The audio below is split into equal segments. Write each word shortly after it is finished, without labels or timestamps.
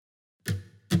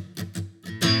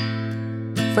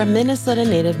From Minnesota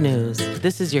Native News,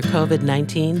 this is your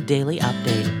COVID-19 Daily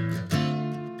Update.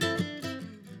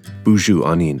 Bonjour,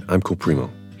 Anin. I'm Cole Primo.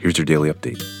 Here's your daily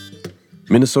update.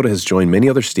 Minnesota has joined many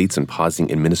other states in pausing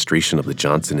administration of the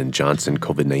Johnson & Johnson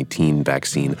COVID-19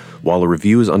 vaccine, while a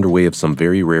review is underway of some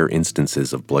very rare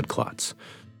instances of blood clots.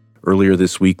 Earlier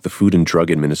this week, the Food and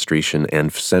Drug Administration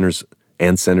and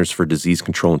Centers for Disease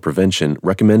Control and Prevention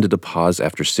recommended a pause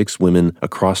after 6 women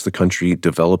across the country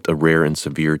developed a rare and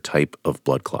severe type of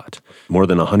blood clot. More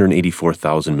than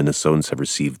 184,000 Minnesotans have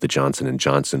received the Johnson &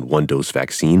 Johnson one-dose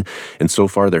vaccine, and so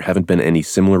far there haven't been any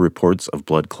similar reports of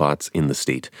blood clots in the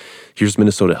state. Here's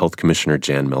Minnesota Health Commissioner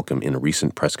Jan Malcolm in a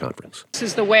recent press conference. This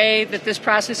is the way that this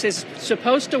process is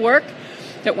supposed to work,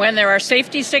 that when there are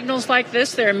safety signals like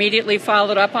this, they're immediately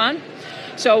followed up on.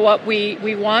 So what we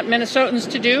want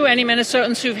Minnesotans to do, any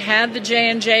Minnesotans who've had the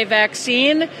J&J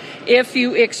vaccine, if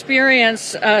you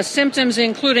experience symptoms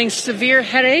including severe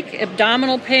headache,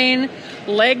 abdominal pain,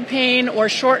 leg pain, or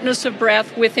shortness of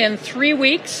breath within 3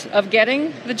 weeks of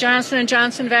getting the Johnson &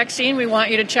 Johnson vaccine, we want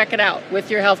you to check it out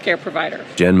with your healthcare provider.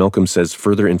 Jan Malcolm says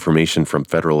further information from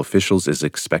federal officials is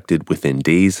expected within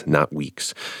days, not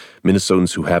weeks.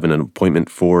 Minnesotans who have an appointment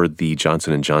for the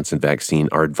Johnson & Johnson vaccine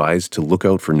are advised to look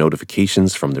out for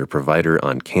notifications from their provider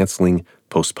on canceling,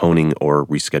 postponing, or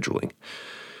rescheduling.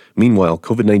 Meanwhile,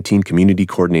 COVID-19 community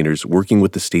coordinators working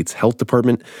with the state's health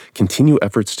department continue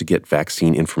efforts to get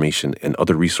vaccine information and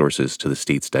other resources to the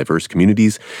state's diverse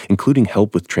communities, including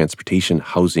help with transportation,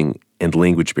 housing, and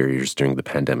language barriers during the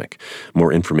pandemic.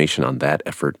 More information on that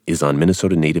effort is on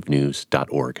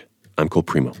minnesotanativenews.org. I'm Cole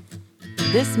Primo.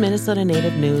 This Minnesota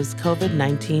Native News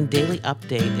COVID-19 Daily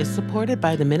Update is supported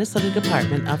by the Minnesota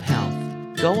Department of Health.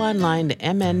 Go online to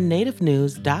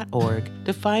mnnativenews.org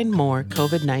to find more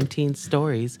COVID-19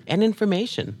 stories and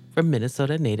information from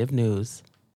Minnesota Native News.